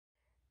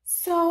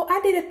So I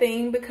did a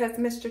thing because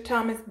Mr.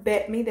 Thomas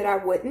bet me that I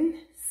wouldn't.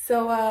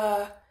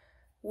 So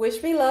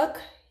wish me luck.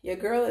 Your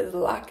girl is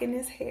locking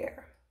his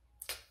hair.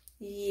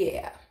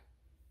 Yeah.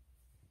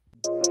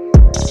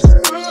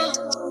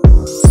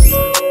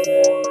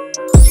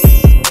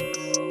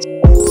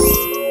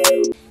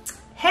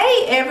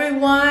 Hey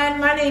everyone,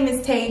 my name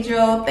is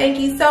Tejal. Thank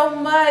you so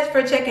much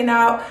for checking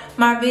out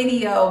my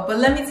video. But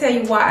let me tell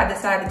you why I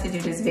decided to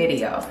do this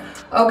video.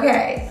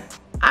 Okay,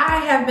 I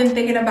have been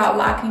thinking about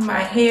locking my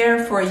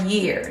hair for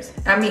years.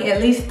 I mean,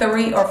 at least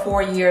 3 or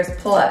 4 years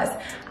plus.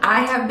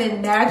 I have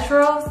been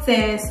natural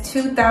since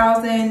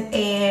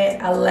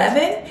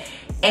 2011.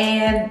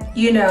 And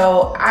you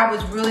know, I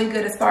was really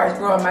good as far as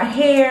growing my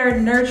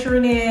hair,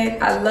 nurturing it.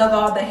 I love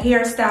all the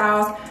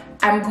hairstyles.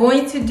 I'm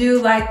going to do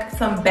like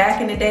some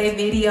back in the day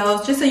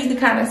videos just so you can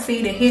kind of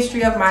see the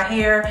history of my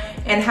hair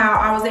and how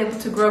I was able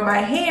to grow my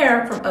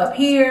hair from up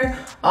here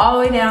all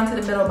the way down to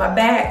the middle of my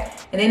back.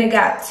 And then it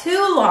got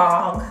too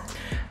long.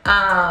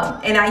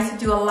 And I used to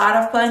do a lot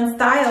of fun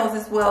styles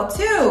as well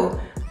too.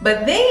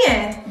 But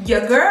then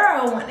your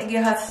girl wanted to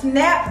get her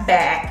snap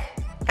back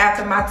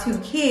after my 2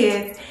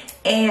 kids,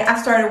 and I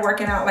started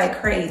working out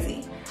like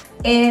crazy.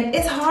 And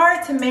it's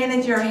hard to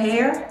manage your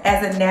hair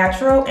as a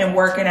natural and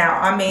working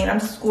out. I mean, I'm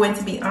just going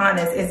to be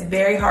honest. It's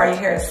very hard. Your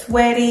hair is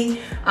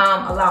sweaty,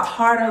 a lot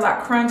harder, a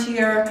lot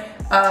crunchier.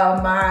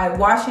 My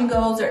wash and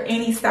goes or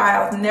any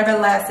styles never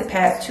lasted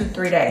past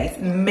 2-3 days,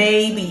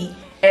 maybe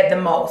at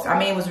the most. I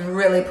mean, it was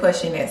really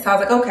pushing it. So I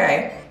was like,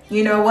 okay,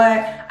 you know what?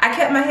 I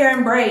kept my hair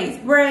in braids,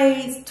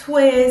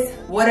 twists,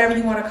 whatever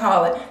you want to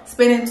call it.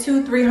 Spending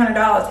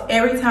 $200-300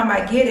 every time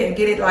I get it, and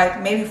get it like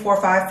maybe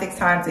 4, 5, 6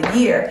 times a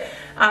year.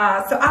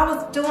 So I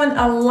was doing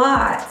a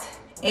lot.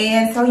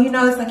 And so, you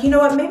know, it's like, you know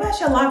what, maybe I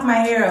should lock my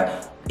hair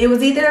up. It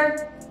was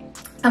either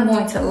I'm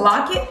going to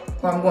lock it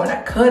or I'm going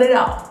to cut it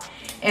off.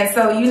 And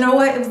so, you know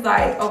what, it was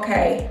like,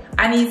 okay,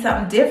 I need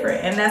something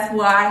different. And that's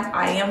why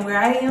I am where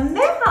I am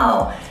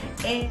now.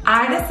 And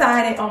I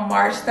decided on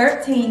March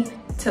 13th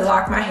to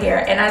lock my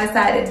hair, and I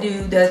decided to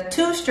do the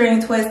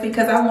 2-string twist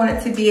because I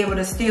wanted to be able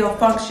to still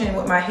function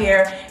with my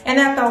hair. And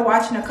after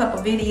watching a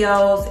couple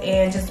videos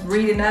and just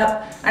reading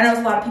up, I know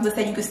a lot of people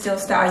say you can still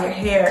style your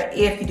hair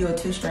if you do a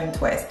 2-string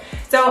twist.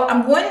 So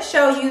I'm going to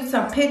show you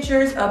some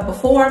pictures of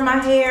before my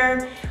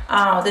hair,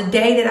 the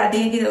day that I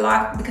did get it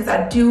locked, because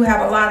I do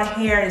have a lot of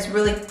hair. It's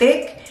really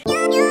thick.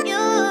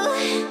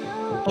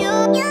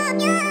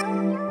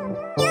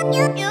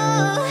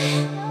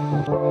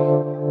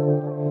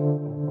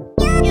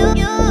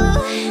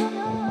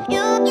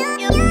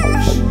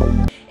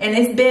 And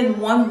it's been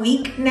 1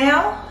 week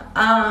now,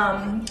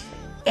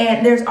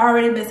 and there's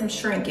already been some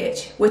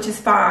shrinkage, which is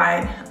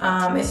fine.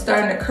 It's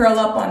starting to curl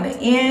up on the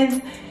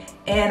ends,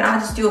 and I'll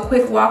just do a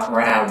quick walk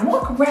around,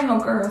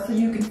 girl, so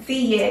you can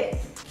see it,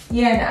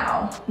 you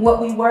know,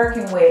 what we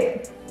working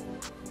with.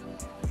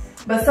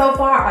 But so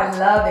far, I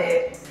love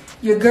it.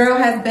 Your girl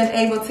has been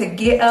able to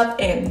get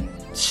up and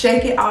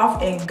shake it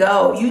off and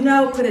go. You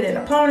know, put it in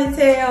a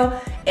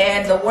ponytail,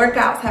 and the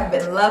workouts have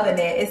been loving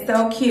it. It's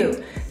so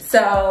cute.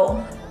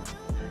 So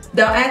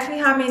don't ask me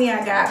how many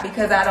I got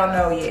because I don't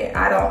know yet.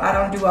 I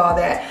don't do all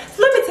that.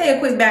 So let me tell you a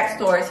quick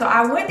backstory. So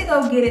I went to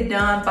go get it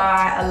done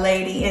by a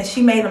lady, and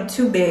she made them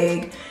too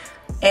big.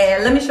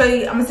 And let me show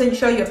you, I'm gonna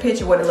show you a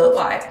picture of what it looked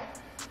like.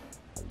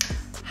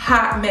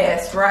 Hot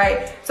mess,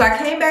 right? So I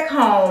came back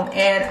home,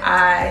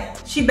 and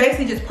she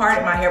basically just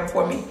parted my hair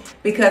before me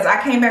because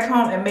I came back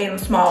home and made them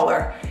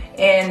smaller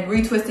and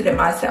retwisted it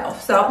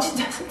myself. So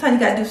sometimes you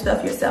gotta do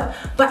stuff yourself.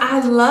 But I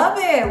love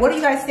it. What do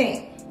you guys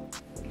think?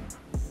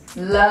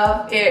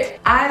 Love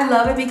it. I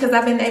love it because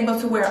I've been able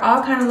to wear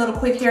all kind of little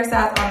quick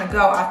hairstyles on the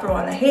go. I throw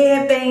on a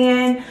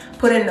headband,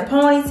 put it in a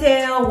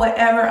ponytail,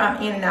 whatever, I'm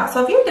in and out.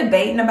 So if you're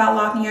debating about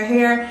locking your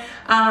hair,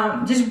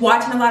 just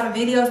watching a lot of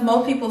videos,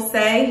 most people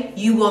say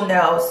you will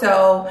know.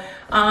 So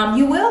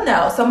you will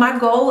know. So my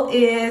goal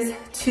is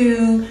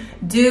to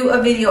do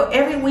a video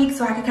every week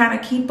so I can kind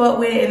of keep up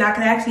with it, and I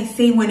can actually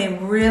see when it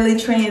really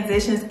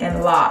transitions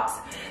and locks.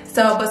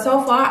 So, but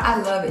so far, I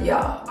love it,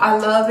 y'all. I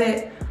love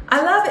it.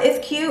 I love it.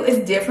 It's cute.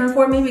 It's different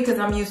for me because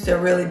I'm used to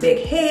really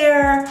big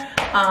hair.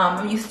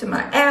 I'm used to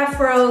my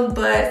afros,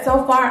 but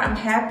so far I'm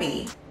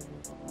happy.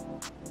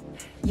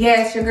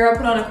 Yes, your girl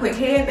put on a quick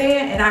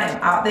headband and I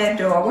am out that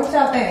door. What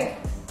y'all think?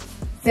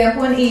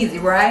 Simple and easy,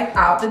 right?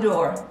 Out the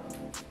door.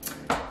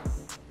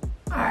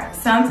 All right,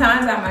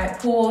 sometimes I might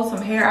pull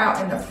some hair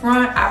out in the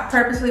front. I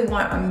purposely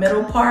want a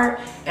middle part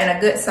and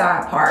a good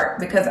side part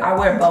because I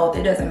wear both.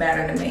 It doesn't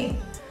matter to me.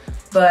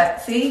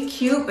 But see,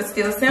 cute but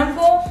still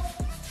simple.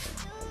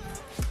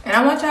 And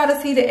I want y'all to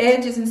see the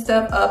edges and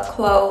stuff up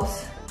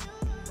close,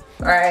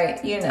 right?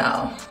 You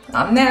know,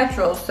 I'm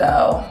natural,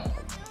 so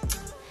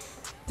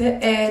the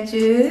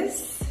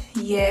edges,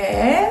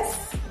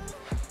 yes.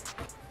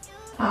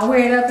 I'll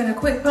wear it up in a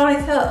quick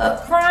ponytail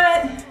up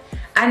front.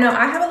 I know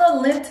I have a little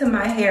length to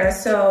my hair,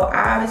 so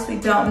I obviously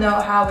don't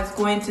know how it's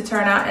going to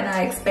turn out, and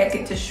I expect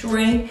it to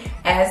shrink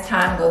as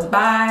time goes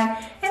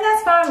by, and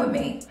that's fine with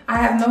me. I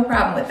have no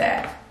problem with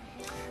that.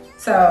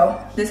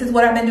 So this is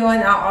what I've been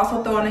doing. I'll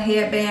also throw on a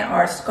headband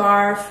or a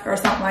scarf or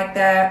something like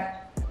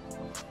that.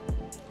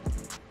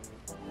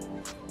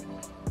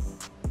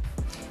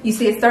 You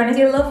see it's starting to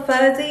get a little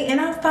fuzzy, and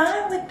I'm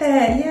fine with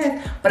that,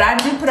 yes. But I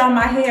do put on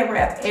my hair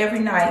wrap every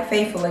night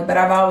faithfully, but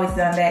I've always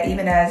done that.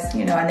 Even as,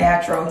 you know, a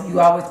natural, you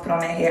always put on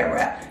that hair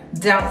wrap.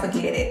 Don't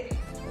forget it.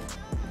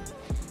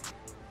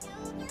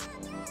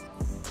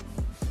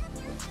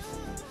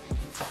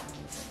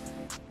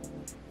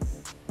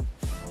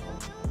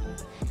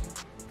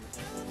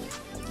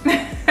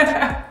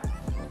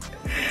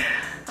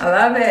 I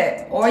love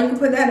it. Or you can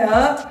put that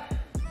up.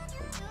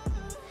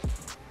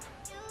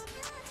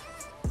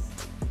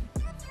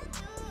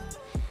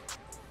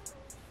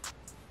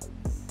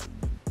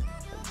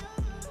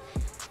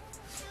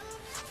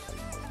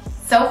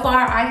 So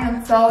far, I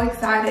am so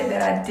excited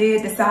that I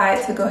did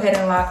decide to go ahead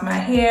and lock my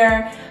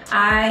hair.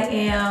 I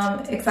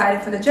am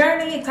excited for the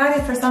journey,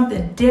 excited for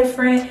something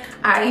different.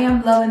 I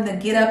am loving the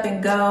get up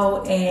and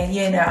go, and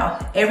you know,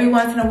 every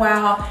once in a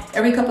while,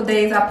 every couple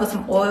days, I put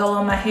some oil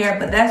on my hair,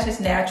 but that's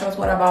just natural. It's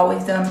what I've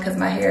always done because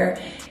my hair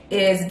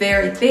is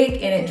very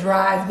thick and it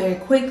dries very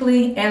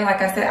quickly. And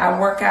like I said, I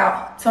work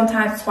out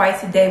sometimes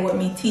twice a day with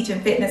me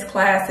teaching fitness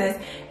classes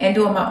and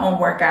doing my own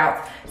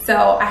workouts.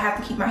 So I have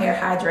to keep my hair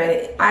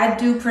hydrated. I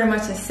do pretty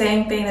much the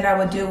same thing that I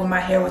would do when my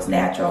hair was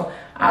natural.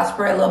 I'll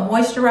spray a little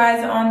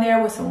moisturizer on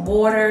there with some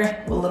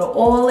water, with a little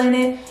oil in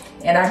it,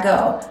 and I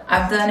go.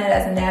 I've done it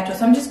as a natural,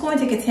 so I'm just going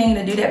to continue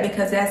to do that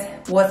because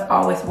that's what's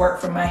always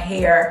worked for my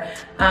hair.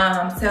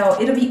 So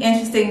it'll be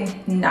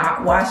interesting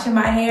not washing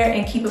my hair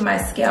and keeping my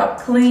scalp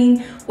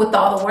clean with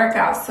all the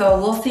workouts. So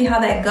we'll see how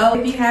that goes.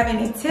 If you have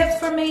any tips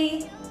for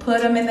me,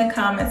 put them in the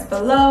comments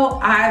below.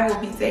 I will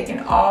be taking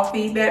all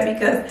feedback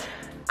because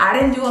I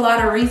didn't do a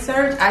lot of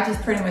research. I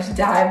just pretty much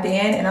dived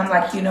in and I'm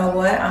like, you know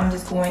what? I'm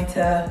just going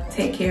to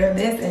take care of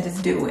this and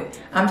just do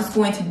it. I'm just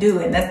going to do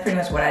it. And that's pretty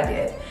much what I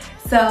did.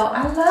 So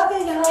I love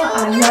it, y'all.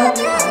 I love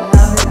it. I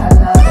love it. I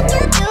love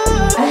it.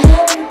 I love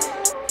it.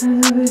 I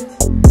love it.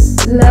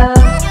 Love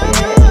it.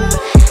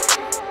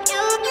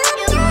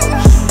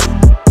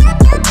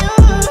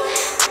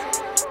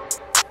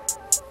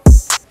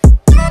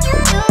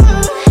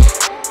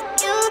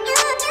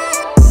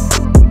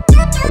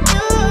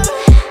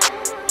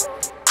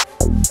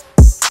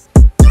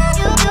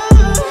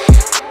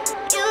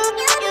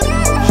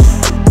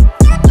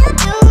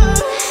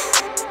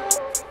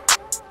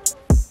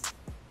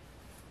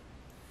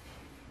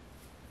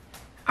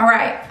 All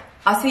right,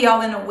 I'll see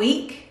y'all in a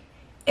week.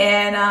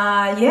 And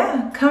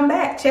yeah, come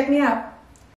back, check me out.